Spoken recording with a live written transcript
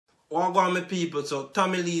Well, go on, my people. So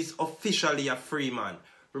Tommy Lee is officially a free man.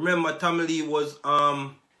 Remember, Tommy Lee was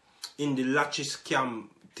in the Latches scam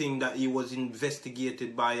thing that he was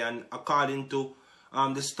investigated by, and according to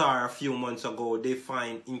the Star a few months ago, they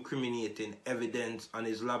find incriminating evidence on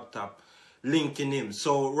his laptop linking him.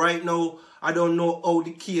 So right now, I don't know how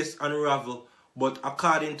the case unravel, but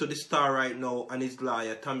according to the Star right now and his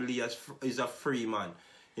lawyer, Tommy Lee is a free man.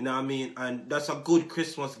 You know what I mean? And that's a good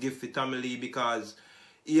Christmas gift for Tommy Lee, because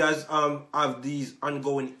he has have these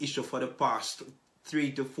ongoing issues for the past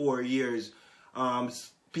 3 to 4 years.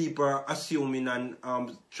 People are assuming and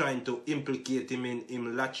trying to implicate him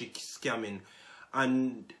in latchik scamming.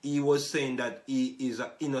 And he was saying that he is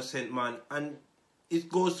an innocent man. And it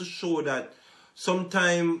goes to show that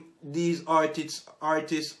sometimes these artists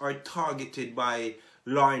are targeted by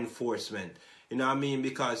law enforcement. You know what I mean?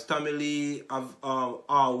 Because Tommy Lee have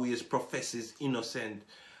always professes innocent.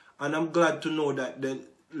 And I'm glad to know that the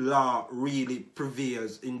law really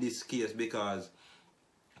prevails in this case, because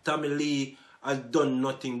Tommy Lee has done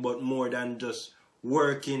nothing but more than just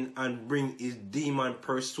working and bring his demon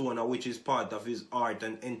persona, which is part of his art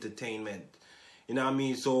and entertainment. You know what I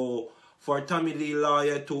mean? So for Tommy Lee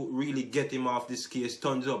lawyer to really get him off this case,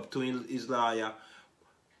 thumbs up to his lawyer.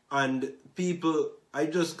 And people,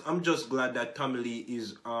 I'm just glad that Tommy Lee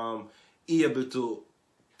is able to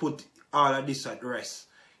put all of this at rest.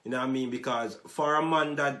 You know what I mean? Because for a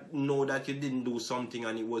man that know that you didn't do something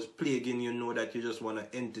and it was plaguing you, know that you just want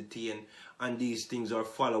to entertain and these things are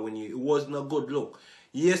following you, it wasn't a good look.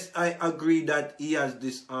 Yes, I agree that he has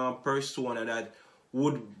this persona that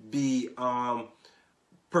would be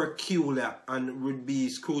peculiar and would be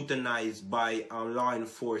scrutinized by law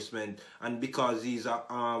enforcement, and because he's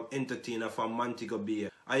an entertainer from Montego Bay.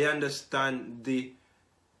 I understand the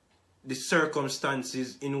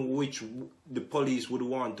circumstances in which the police would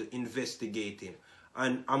want to investigate him,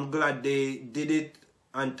 and I'm glad they did it,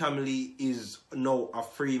 and Tommy Lee is now a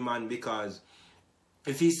free man, because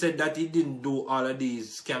if he said that he didn't do all of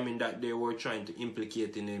these scamming that they were trying to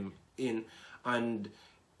implicate him in, and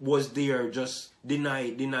was there just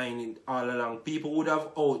denying it all along, people would have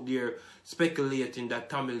out there speculating that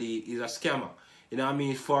Tommy Lee is a scammer. You know what I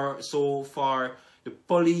mean? For the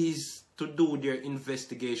police to do their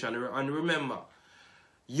investigation, and remember,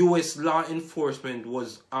 U.S. law enforcement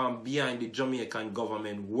was behind the Jamaican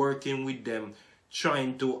government, working with them,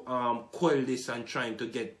 trying to quell this and trying to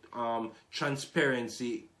get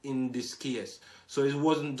transparency in this case. So it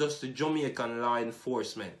wasn't just the Jamaican law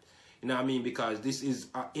enforcement. You know what I mean? Because this is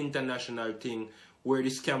an international thing where the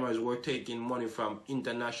scammers were taking money from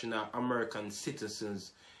international American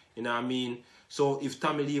citizens. You know what I mean? So if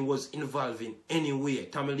Tommy Lee was involved in any way,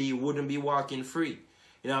 Tommy Lee wouldn't be walking free.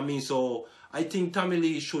 You know what I mean? So I think Tommy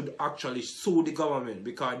Lee should actually sue the government,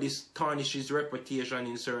 because this tarnishes his reputation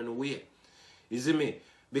in a certain way. You see me?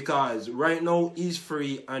 Because right now he's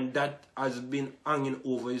free, and that has been hanging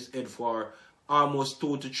over his head for almost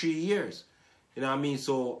 2 to 3 years. You know what I mean?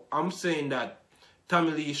 So I'm saying that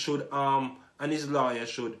Tommy Lee should and his lawyer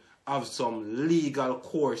should have some legal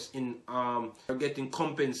course in getting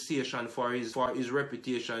compensation for his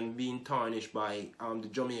reputation being tarnished by the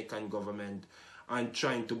Jamaican government, and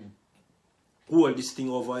trying to hold this thing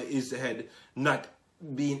over his head, not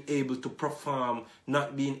being able to perform,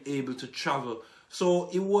 not being able to travel. So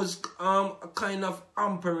it was kind of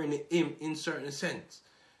hampering him in certain sense.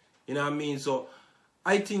 You know what I mean? So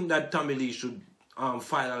I think that Tommy Lee should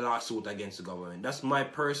file a lawsuit against the government. That's my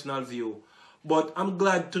personal view. But I'm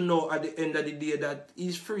glad to know at the end of the day that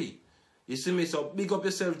he's free. You see me? So big up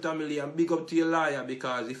yourself, Tommy Lee, and big up to your lawyer,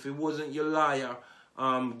 because if it wasn't your lawyer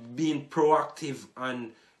being proactive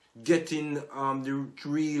and getting the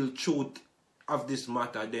real truth of this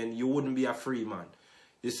matter, then you wouldn't be a free man.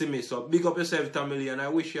 You see me? So big up yourself, Tommy Lee, and I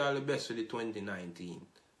wish you all the best for the 2019.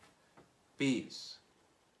 Peace.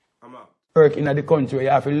 I'm out. Work in the country, you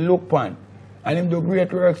have to look upon. And him do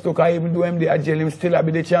great works too, because even though him dey jail, him still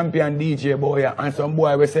be the champion DJ boy. And some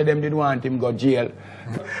boy we said them did want him go jail.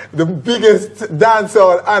 The biggest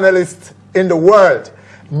dancehall analyst in the world,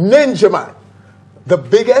 Ninja Man. The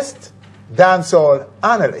biggest dancehall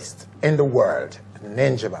analyst in the world,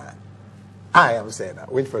 Ninja Man. I am saying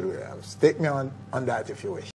that. Wait for the Williams. Take me on that if you wish.